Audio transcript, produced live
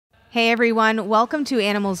Hey everyone, welcome to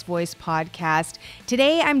Animals Voice podcast.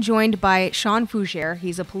 Today I'm joined by Shawn Fougere.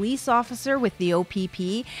 He's a police officer with the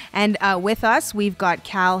OPP, and with us we've got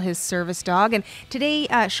Cal, his service dog. And today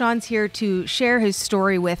Shawn's here to share his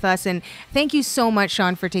story with us. And thank you so much,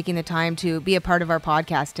 Shawn, for taking the time to be a part of our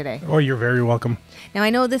podcast today. Oh, you're very welcome. Now I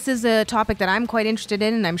know this is a topic that I'm quite interested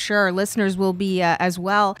in, and I'm sure our listeners will be as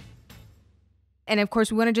well. And of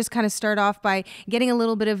course, we want to just kind of start off by getting a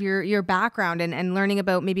little bit of your background and learning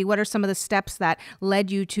about maybe what are some of the steps that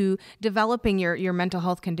led you to developing your mental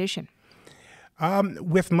health condition.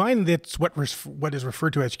 With mine, that's what is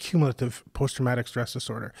referred to as cumulative post-traumatic stress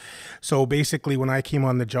disorder. So basically, when I came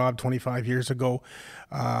on the job 25 years ago,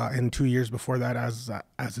 and 2 years before that as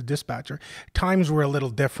a dispatcher, times were a little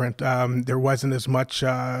different. There wasn't as much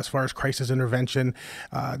as far as crisis intervention.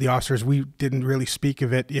 The officers, we didn't really speak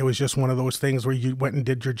of it. It was just one of those things where you went and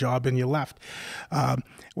did your job and you left.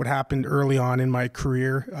 What happened early on in my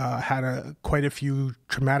career, had quite a few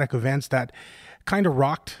traumatic events that kind of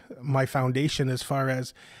rocked my foundation as far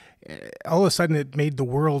as all of a sudden it made the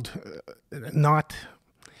world not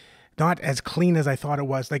as clean as I thought it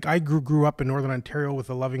was. Like I grew up in Northern Ontario with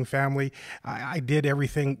a loving family. I did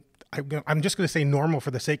everything. I'm just going to say normal for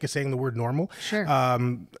the sake of saying the word normal. Sure.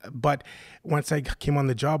 But once I came on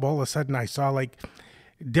the job, all of a sudden I saw like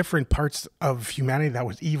different parts of humanity that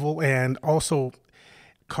was evil, and also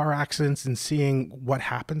car accidents and seeing what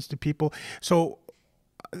happens to people. So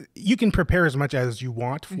you can prepare as much as you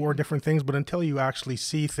want for different things, but until you actually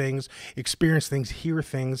see things, experience things, hear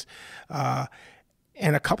things,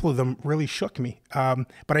 and a couple of them really shook me.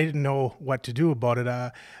 But I didn't know what to do about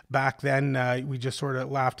it. Back then, we just sort of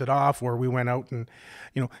laughed it off, or we went out and,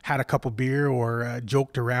 had a couple beer or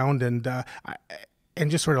joked around and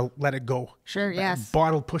just sort of let it go. Sure, yes.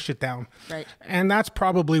 Bottle, push it down. Right. And that's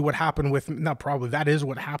probably what happened that is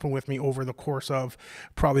what happened with me over the course of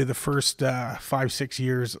probably the first 5-6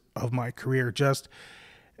 years of my career. Just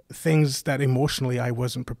things that emotionally I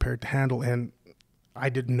wasn't prepared to handle, and I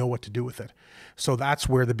didn't know what to do with it. So that's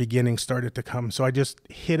where the beginning started to come. So I just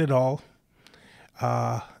hit it all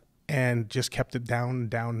and just kept it down and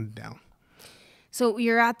down and down. So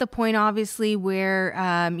you're at the point, obviously, where,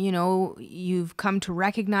 you've come to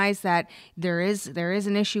recognize that there is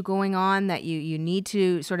an issue going on, that you need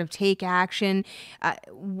to sort of take action.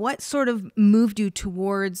 What sort of moved you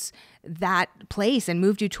towards that place and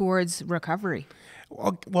moved you towards recovery?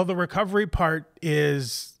 Well, the recovery part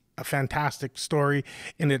is a fantastic story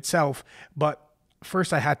in itself. But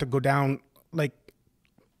first I had to go down like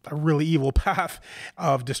a really evil path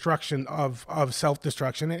of destruction, of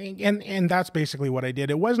self-destruction. And that's basically what I did.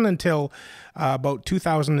 It wasn't until about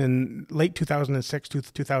late 2006 to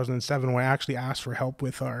 2007 when I actually asked for help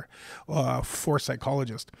with our force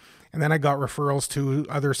psychologist. And then I got referrals to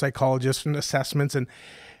other psychologists and assessments,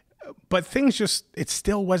 but things it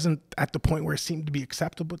still wasn't at the point where it seemed to be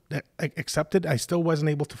accepted. I still wasn't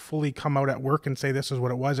able to fully come out at work and say this is what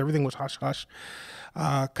it was. Everything was hush hush,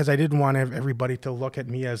 because I didn't want everybody to look at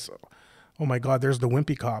me as, oh my God, there's the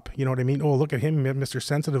wimpy cop. You know what I mean? Oh, look at him, Mr.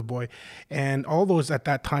 Sensitive Boy. And all those at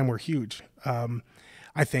that time were huge.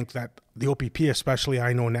 I think that the OPP, especially,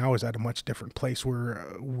 I know now is at a much different place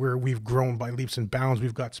where we've grown by leaps and bounds.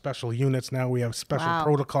 We've got special units now. We have special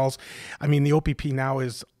protocols. I mean, the OPP now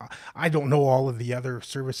is, I don't know all of the other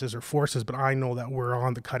services or forces, but I know that we're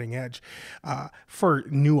on the cutting edge for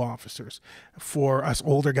new officers. For us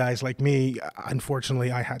older guys like me,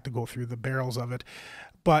 unfortunately, I had to go through the barrels of it.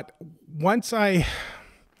 But once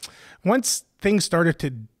things started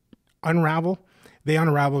to unravel, they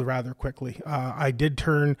unraveled rather quickly. I did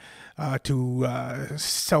turn to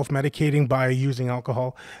self-medicating by using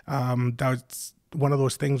alcohol. That was one of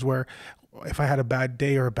those things where if I had a bad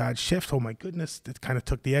day or a bad shift, oh my goodness, it kind of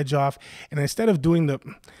took the edge off. And instead of doing the,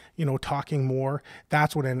 talking more,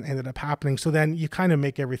 that's what ended up happening. So then you kind of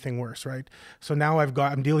make everything worse, right? So now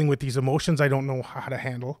I'm dealing with these emotions I don't know how to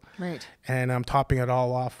handle. Right. And I'm topping it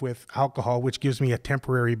all off with alcohol, which gives me a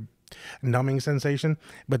temporary numbing sensation,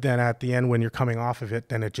 but then at the end when you're coming off of it,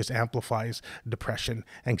 then it just amplifies depression,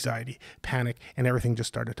 anxiety, panic, and everything just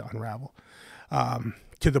started to unravel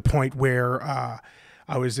to the point where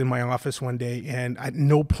I was in my office one day, and at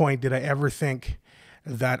no point did I ever think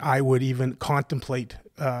that I would even contemplate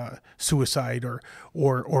suicide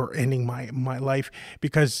or ending my life,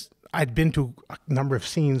 because I'd been to a number of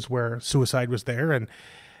scenes where suicide was there, and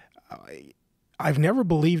I've never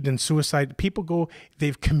believed in suicide. People go,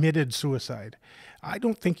 they've committed suicide. I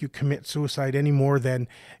don't think you commit suicide any more than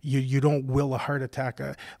you don't will a heart attack.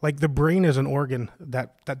 Like the brain is an organ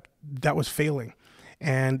that was failing.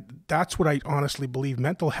 And that's what I honestly believe.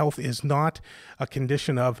 Mental health is not a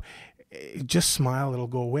condition of just smile, it'll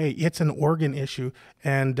go away. It's an organ issue.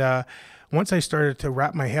 And once I started to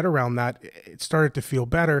wrap my head around that, it started to feel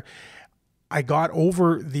better. I got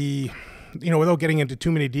over without getting into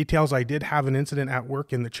too many details, I did have an incident at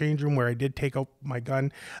work in the change room where I did take out my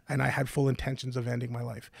gun, and I had full intentions of ending my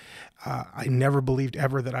life. I never believed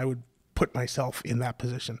ever that I would put myself in that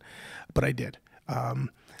position, but I did.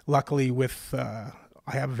 Luckily, I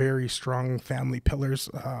have very strong family pillars.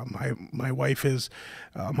 My wife is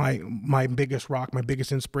my biggest rock, my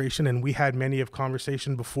biggest inspiration, and we had many of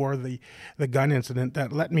conversation before the gun incident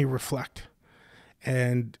that let me reflect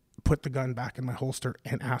and put the gun back in my holster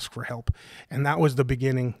and ask for help. And that was the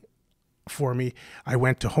beginning for me. I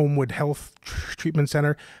went to Homewood Health Treatment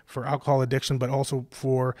Center for alcohol addiction, but also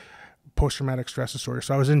for post-traumatic stress disorder.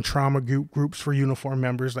 So I was in trauma groups for uniformed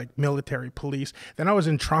members like military, police. Then I was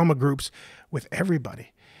in trauma groups with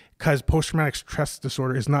everybody, because post-traumatic stress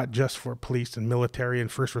disorder is not just for police and military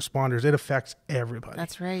and first responders. It affects everybody.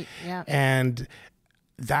 That's right. Yeah. And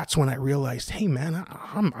that's when I realized, hey man,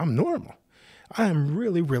 I'm normal. I am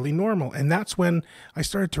really, really normal. And that's when I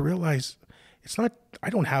started to realize I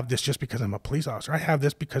don't have this just because I'm a police officer. I have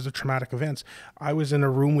this because of traumatic events. I was in a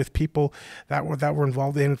room with people that were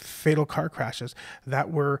involved in fatal car crashes,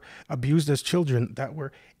 that were abused as children,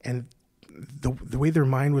 and the way their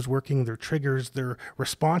mind was working, their triggers, their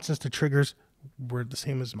responses to triggers were the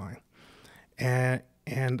same as mine. And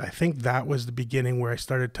I think that was the beginning where I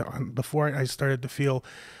started to feel,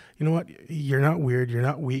 you know what, you're not weird, you're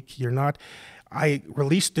not weak, I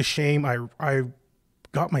released the shame. I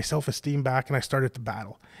got my self-esteem back, and I started to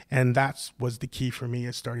battle. And that was the key for me,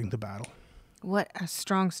 is starting to battle. What a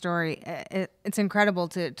strong story. It's incredible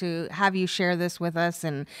to have you share this with us,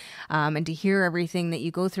 and to hear everything that you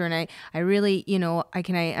go through. And I really,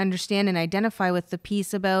 I understand and identify with the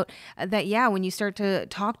piece about that. Yeah, when you start to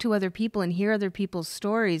talk to other people and hear other people's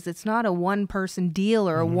stories, it's not a one-person deal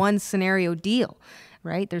or a one scenario deal.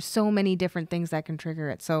 Right? There's so many different things that can trigger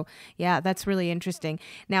it. So yeah, that's really interesting.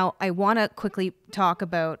 Now I want to quickly talk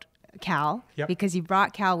about Cal, because you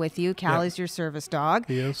brought Cal with you. Cal is your service dog.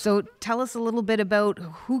 He is. So tell us a little bit about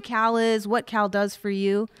who Cal is, what Cal does for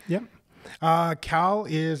you. Yep. Cal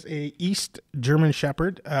is a East German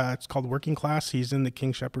Shepherd. It's called Working Class. He's in the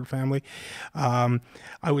King Shepherd family.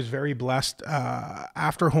 I was very blessed.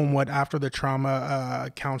 After Homewood, after the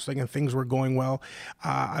trauma counseling and things were going well,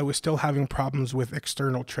 I was still having problems with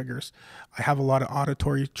external triggers. I have a lot of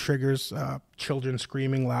auditory triggers, children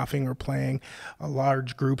screaming, laughing, or playing,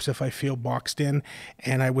 large groups if I feel boxed in,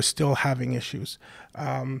 and I was still having issues.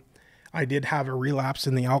 I did have a relapse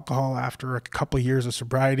in the alcohol after a couple of years of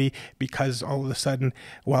sobriety, because all of a sudden,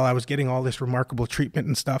 while I was getting all this remarkable treatment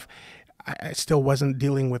and stuff, I still wasn't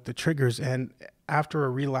dealing with the triggers. And after a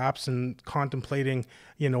relapse and contemplating,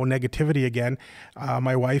 negativity again,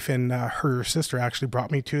 my wife and her sister actually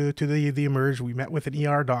brought me to the Emerge. We met with an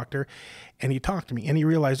ER doctor, and he talked to me, and he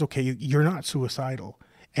realized, okay, you're not suicidal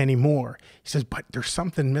anymore. He says, but there's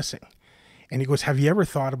something missing. And he goes, have you ever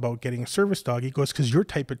thought about getting a service dog? He goes, because your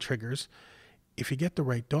type of triggers, if you get the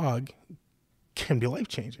right dog, can be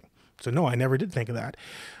life-changing. So no, I never did think of that.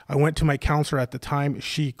 I went to my counselor at the time.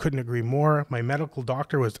 She couldn't agree more. My medical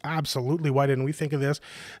doctor was absolutely, why didn't we think of this?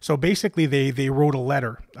 So basically they wrote a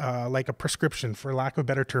letter, like a prescription, for lack of a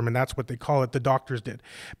better term, and that's what they call it. The doctors did.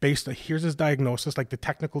 Here's his diagnosis, like the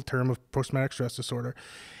technical term of post-traumatic stress disorder.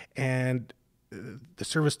 And the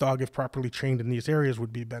service dog, if properly trained in these areas,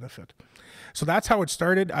 would be a benefit. So that's how it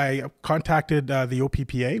started. I contacted the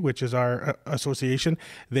OPPA, which is our association.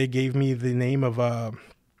 They gave me the name of a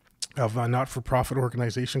not-for-profit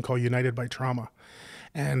organization called United by Trauma.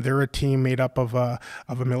 And they're a team made up of a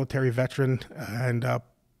military veteran and a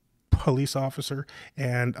police officer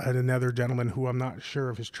and another gentleman who I'm not sure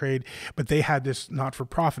of his trade. But they had this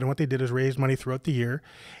not-for-profit. And what they did is raise money throughout the year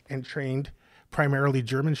and trained primarily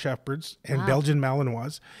German Shepherds and Belgian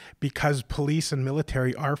Malinois, because police and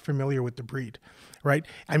military are familiar with the breed, right?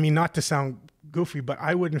 I mean, not to sound goofy, but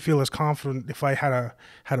I wouldn't feel as confident if I had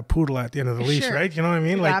a poodle at the end of the leash, right? You know what I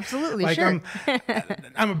mean? Like, absolutely, like sure.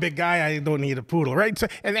 I'm a big guy. I don't need a poodle, right? So,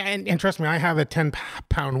 and trust me, I have a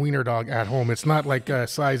 10-pound wiener dog at home. It's not like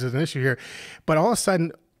size is an issue here, but all of a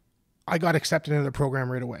sudden, I got accepted into the program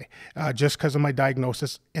right away, just because of my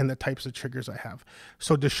diagnosis and the types of triggers I have.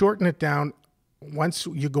 So to shorten it down, once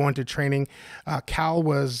you go into training, Cal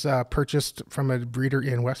was purchased from a breeder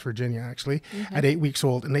in West Virginia, actually, at 8 weeks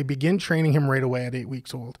old. And they begin training him right away at 8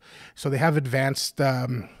 weeks old. So they have advanced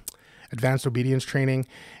obedience training,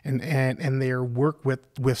 and they work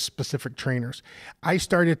with specific trainers. I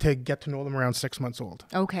started to get to know them around 6 months old.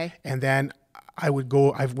 Okay. And then I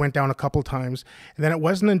went down a couple times. And then it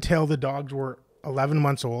wasn't until the dogs were 11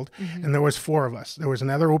 months old, and there was 4 of us. There was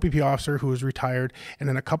another OPP officer who was retired, and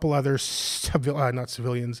then a couple other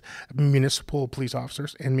municipal police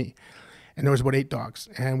officers, and me. And there was about 8 dogs.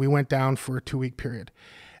 And we went down for a 2-week period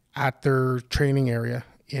at their training area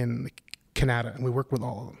in Canada, and we worked with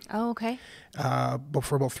all of them. Oh, okay. But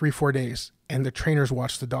for about 3-4 days, and the trainers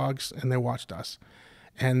watched the dogs, and they watched us,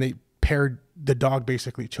 and they paired. The dog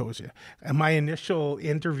basically chose you. And my initial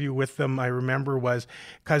interview with them, I remember, was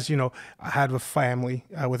because, you know, I had a family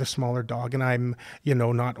with a smaller dog, and I'm, you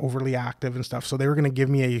know, not overly active and stuff. So they were going to give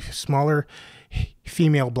me a smaller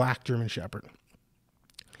female black German Shepherd.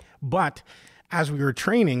 But as we were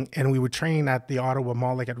training, and we would train at the Ottawa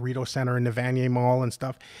Mall, like at Rideau Center and the Vanier Mall and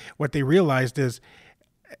stuff, what they realized is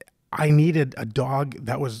I needed a dog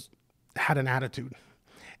that had an attitude.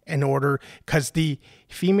 In order, because the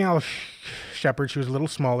female shepherd, she was a little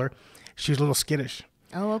smaller, she was a little skittish.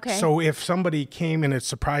 Oh, okay. So if somebody came and it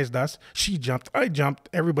surprised us, she jumped, I jumped,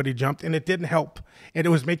 everybody jumped, and it didn't help. And it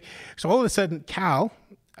was so all of a sudden, Cal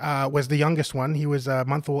was the youngest one. He was a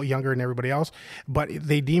month old younger than everybody else, but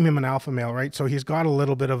they deem him an alpha male, right? So he's got a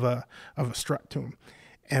little bit of a strut to him.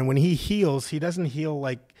 And when he heels, he doesn't heel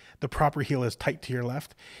like the proper heel is tight to your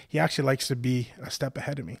left. He actually likes to be a step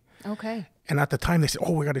ahead of me. Okay. And at the time they said,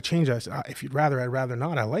 "Oh, we got to change this. If you'd rather, I'd rather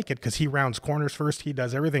not. I like it because he rounds corners first. He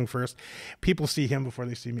does everything first. People see him before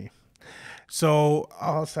they see me." So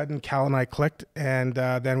all of a sudden, Cal and I clicked, and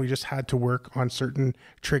then we just had to work on certain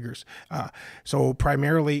triggers. So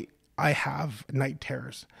primarily, I have night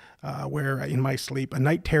terrors where in my sleep, a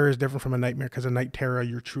night terror is different from a nightmare, because a night terror,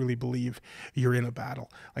 you truly believe you're in a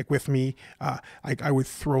battle. Like with me, I would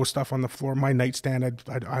throw stuff on the floor. My nightstand,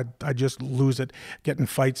 I'd just lose it, get in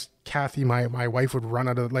fights. Kathy, my wife, would not run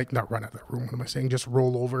out of the room. What am I saying? Just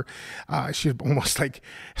roll over. She'd almost like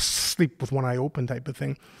sleep with one eye open type of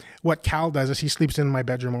thing. What Cal does is he sleeps in my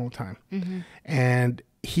bedroom all the time. And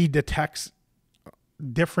he detects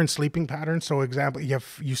different sleeping patterns. So example,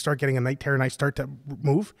 if you start getting a night terror and I start to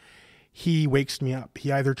move, he wakes me up.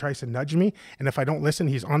 He either tries to nudge me, and if I don't listen,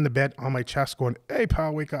 he's on the bed on my chest going, "Hey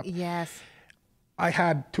pal, wake up." Yes. I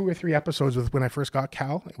had 2 or 3 episodes when I first got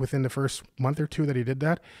Cal. Within the first month or 2 that he did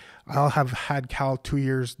that, I'll have had Cal 2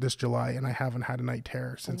 years this July, and I haven't had a night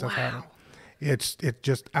terror since I've had him. It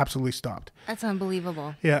just absolutely stopped. That's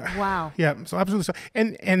unbelievable. Yeah. Wow. Yeah. So absolutely.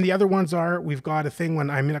 And the other ones are, we've got a thing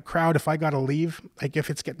when I'm in a crowd, if I got to leave, like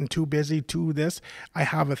if it's getting too busy, I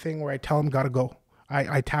have a thing where I tell him, "Got to go."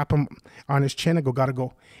 I tap him on his chin and go, "Got to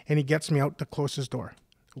go." And he gets me out the closest door.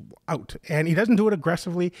 Out. And he doesn't do it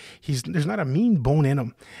aggressively. There's not a mean bone in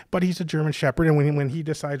him, but he's a German Shepherd. And when he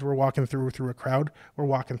decides we're walking through a crowd, we're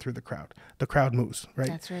walking through the crowd. The crowd moves, right?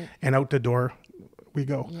 That's right. And out the door we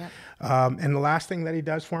go. Yep. And the last thing that he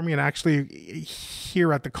does for me, and actually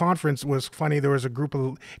here at the conference was funny, there was a group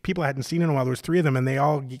of people I hadn't seen in a while. There was 3 of them, and they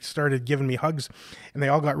all started giving me hugs, and they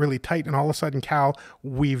all got really tight. And all of a sudden, Cal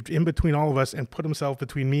weaved in between all of us and put himself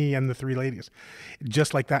between me and the 3 ladies,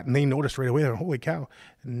 just like that. And they noticed right away, "Holy cow,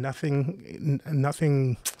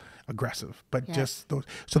 nothing aggressive," but just those.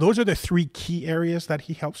 So those are the 3 key areas that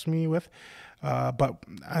he helps me with. But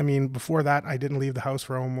I mean, before that, I didn't leave the house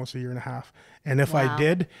for almost 1.5 years. And if I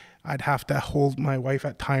did, I'd have to hold my wife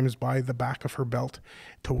at times by the back of her belt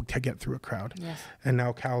to get through a crowd. Yes. And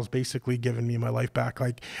now Cal's basically given me my life back.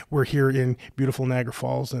 Like, we're here in beautiful Niagara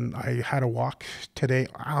Falls, and I had a walk today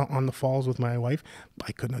on the falls with my wife.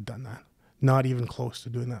 I couldn't have done that. Not even close to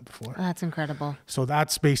doing that before. That's incredible. So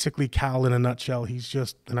that's basically Cal in a nutshell. He's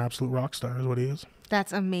just an absolute rock star is what he is.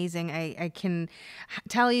 That's amazing. I can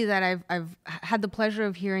tell you that I've had the pleasure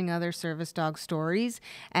of hearing other service dog stories,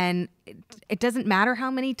 and it doesn't matter how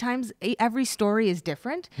many times. Every story is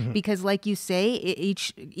different because, like you say,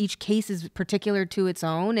 each case is particular to its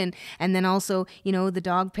own, and then also, you know, the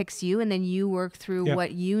dog picks you, and then you work through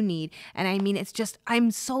what you need. And I mean, it's just,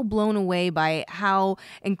 I'm so blown away by how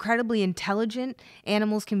incredibly intelligent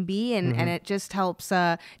animals can be, and it just helps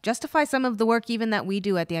justify some of the work even that we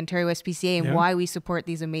do at the Ontario SPCA and why we support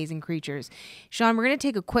these amazing creatures. Shawn, we're going to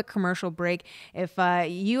take a quick commercial break. If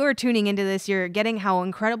you are tuning into this, you're getting how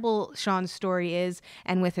incredible Shawn's story is,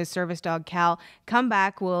 and with his service dog, Cal. Come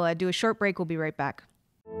back. We'll do a short break. We'll be right back.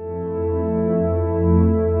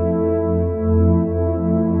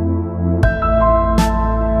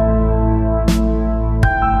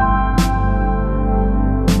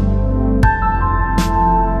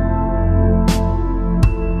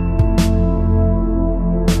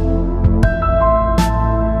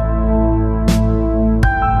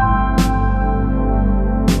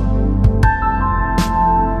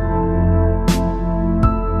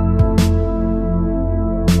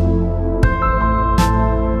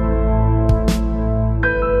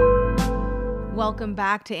 welcome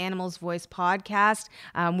back to Animals Voice podcast.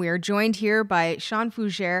 We are joined here by Shawn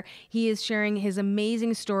Fougere. He is sharing his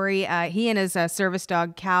amazing story, he and his service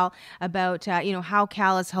dog, Cal, about, how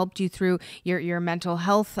Cal has helped you through your mental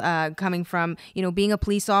health, coming from, being a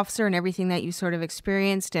police officer and everything that you sort of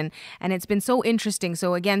experienced. And it's been so interesting.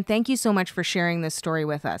 So again, thank you so much for sharing this story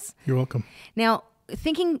with us. You're welcome. Now,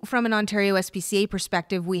 thinking from an Ontario SPCA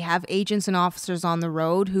perspective, we have agents and officers on the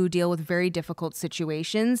road who deal with very difficult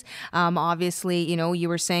situations. Obviously, you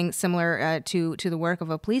were saying similar to the work of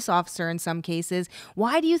a police officer in some cases.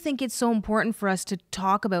 Why do you think it's so important for us to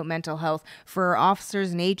talk about mental health for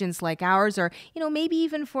officers and agents like ours, or, maybe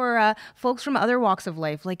even for folks from other walks of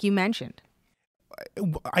life, like you mentioned?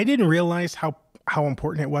 I didn't realize how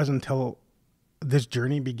important it was until this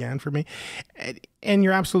journey began for me. And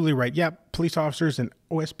you're absolutely right. Yeah, police officers and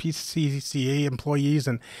OSPCA employees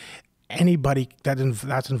and anybody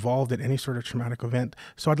that's involved in any sort of traumatic event.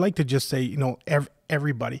 So I'd like to just say,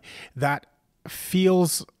 everybody that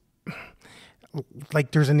feels like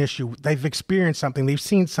there's an issue, they've experienced something, they've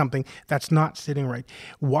seen something that's not sitting right.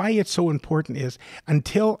 Why it's so important is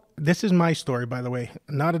this is my story, by the way,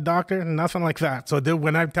 not a doctor, nothing like that. So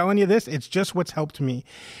when I'm telling you this, it's just what's helped me.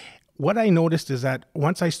 What I noticed is that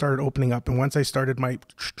once I started opening up and once I started my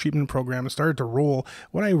treatment program and started to roll,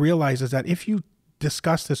 what I realized is that if you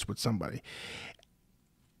discuss this with somebody,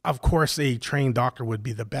 of course, a trained doctor would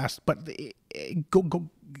be the best, but go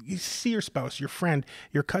see your spouse, your friend,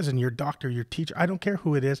 your cousin, your doctor, your teacher. I don't care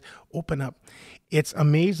who it is. Open up. It's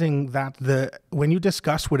amazing that when you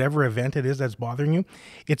discuss whatever event it is that's bothering you,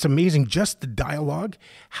 it's amazing just the dialogue,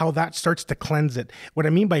 how that starts to cleanse it. What I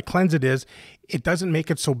mean by cleanse it is it doesn't make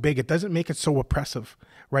it so big. It doesn't make it so oppressive,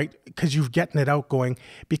 right? Because you're getting it out going,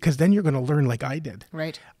 because then you're going to learn like I did.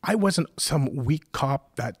 Right. I wasn't some weak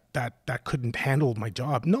cop that couldn't handle my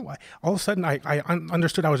job. No, all of a sudden I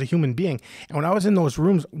understood I was a human being. And when I was in those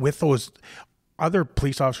rooms with those other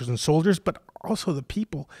police officers and soldiers, but also the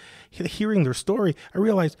people, hearing their story, I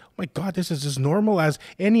realized, oh my God, this is as normal as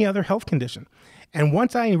any other health condition. And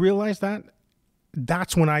once I realized that,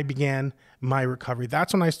 that's when I began my recovery.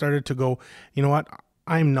 That's when I started to go, you know what?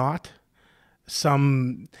 I'm not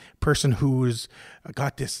some person who's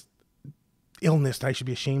got this illness that I should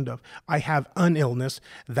be ashamed of. I have an illness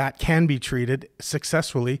that can be treated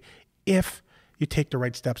successfully if you take the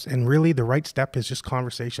right steps. And really the right step is just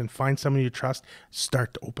conversation. Find someone you trust,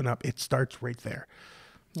 start to open up. It starts right there.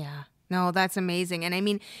 Yeah. No, that's amazing. And I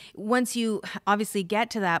mean, once you obviously get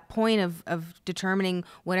to that point of determining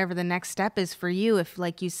whatever the next step is for you, if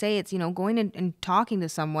like you say, it's, going and talking to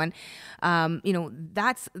someone,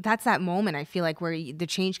 that's that moment, I feel like, where the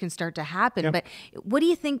change can start to happen. Yep. But what do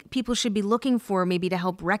you think people should be looking for maybe to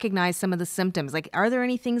help recognize some of the symptoms? Like, are there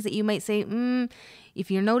any things that you might say,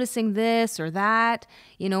 if you're noticing this or that,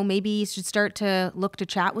 maybe you should start to look to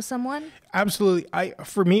chat with someone? Absolutely.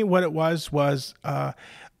 For me, what it was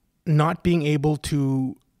not being able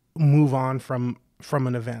to move on from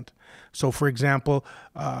an event. So for example,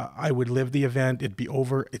 I would live the event, it'd be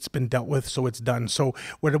over, it's been dealt with, so it's done. So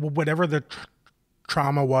whatever the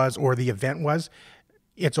trauma was or the event was,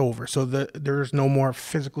 it's over. So there's no more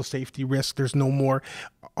physical safety risk. There's no more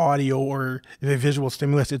audio or visual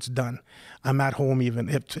stimulus. It's done. I'm at home even,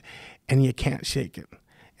 and you can't shake it.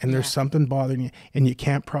 And there's something bothering you and you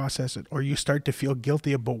can't process it, or you start to feel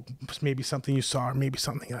guilty about maybe something you saw or maybe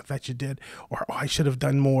something that you did, or I should have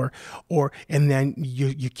done more, and then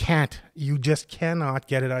you just cannot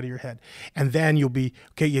get it out of your head. And then you'll be,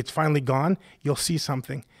 okay, it's finally gone. You'll see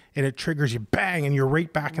something and it triggers you, bang, and you're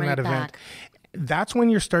right back in that event. That's when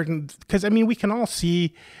you're starting, because we can all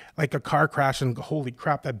see like a car crash and holy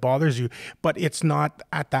crap, that bothers you, but it's not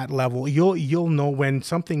at that level. You'll know when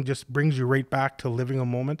something just brings you right back to living a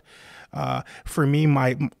moment. For me,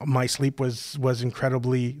 my sleep was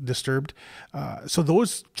incredibly disturbed. So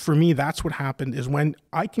for me, that's what happened, is when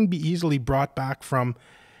I can be easily brought back from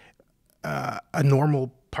a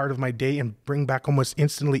normal part of my day and bring back almost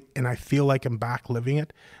instantly, and I feel like I'm back living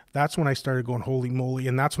it. That's when I started going, holy moly.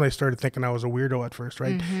 And that's when I started thinking I was a weirdo at first,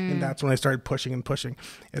 right? Mm-hmm. And that's when I started pushing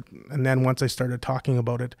it. And then once I started talking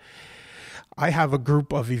about it, I have a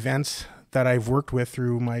group of events that I've worked with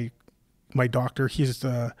through my doctor. He's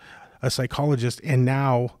a psychologist. And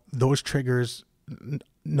now those triggers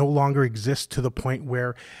no longer exist to the point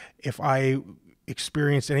where if I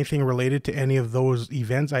experienced anything related to any of those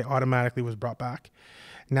events, I automatically was brought back.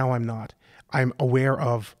 Now I'm not. I'm aware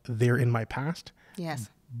of they're in my past. Yes.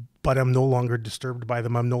 But I'm no longer disturbed by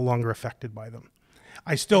them. I'm no longer affected by them.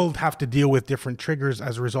 I still have to deal with different triggers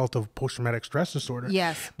as a result of post-traumatic stress disorder.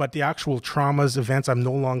 Yes. But the actual traumas, events, I'm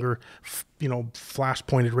no longer, flash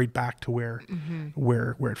pointed right back to where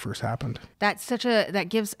it first happened. That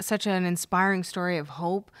gives such an inspiring story of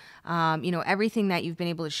hope. Everything that you've been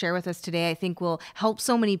able to share with us today, I think will help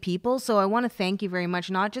so many people. So I want to thank you very much,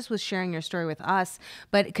 not just with sharing your story with us,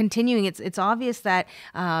 but continuing. It's obvious that,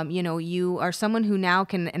 you are someone who now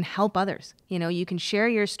can help others. You can share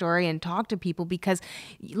your story and talk to people because,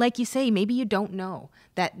 like you say, maybe you don't know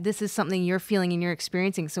that this is something you're feeling and you're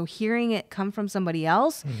experiencing. So hearing it come from somebody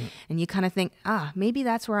else, and you kind of think, maybe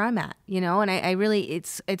that's where I'm at, and I really,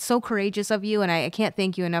 it's so courageous of you, and I can't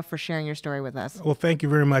thank you enough for sharing your story with us. Well, thank you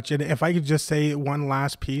very much. And if I could just say one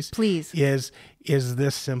last piece, please, is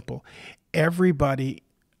this simple. Everybody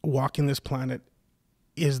walking this planet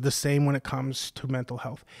is the same when it comes to mental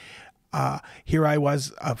health. Here I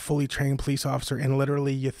was, a fully trained police officer, and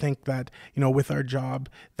literally you think that, with our job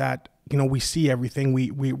that, we see everything.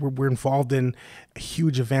 We're involved in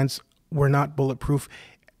huge events. We're not bulletproof.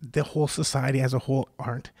 The whole society as a whole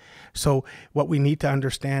aren't. So what we need to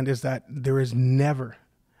understand is that there is never,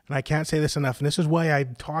 and I can't say this enough, and this is why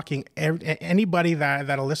I'm talking, anybody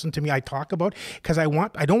that'll listen to me, I talk about, because I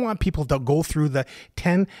don't want people to go through the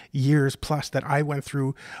 10 years plus that I went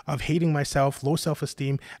through of hating myself, low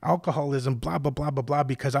self-esteem, alcoholism, blah, blah, blah, blah, blah,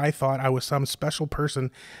 because I thought I was some special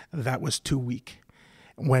person that was too weak.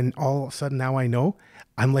 When all of a sudden now I know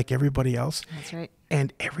I'm like everybody else. That's right.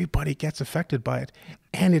 And everybody gets affected by it,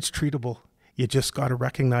 and it's treatable. You just got to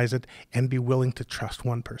recognize it and be willing to trust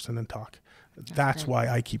one person and talk. That's why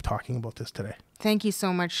I keep talking about this today. Thank you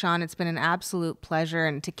so much, Shawn. It's been an absolute pleasure.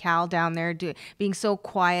 And to Cal down there being so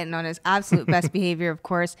quiet and on his absolute best behavior, of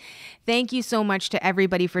course. Thank you so much to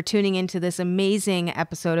everybody for tuning into this amazing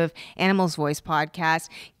episode of Animals Voice Podcast.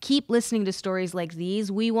 Keep listening to stories like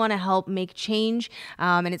these. We want to help make change.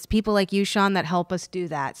 And it's people like you, Shawn, that help us do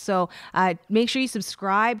that. So make sure you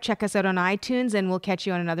subscribe, check us out on iTunes, and we'll catch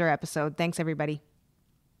you on another episode. Thanks, everybody.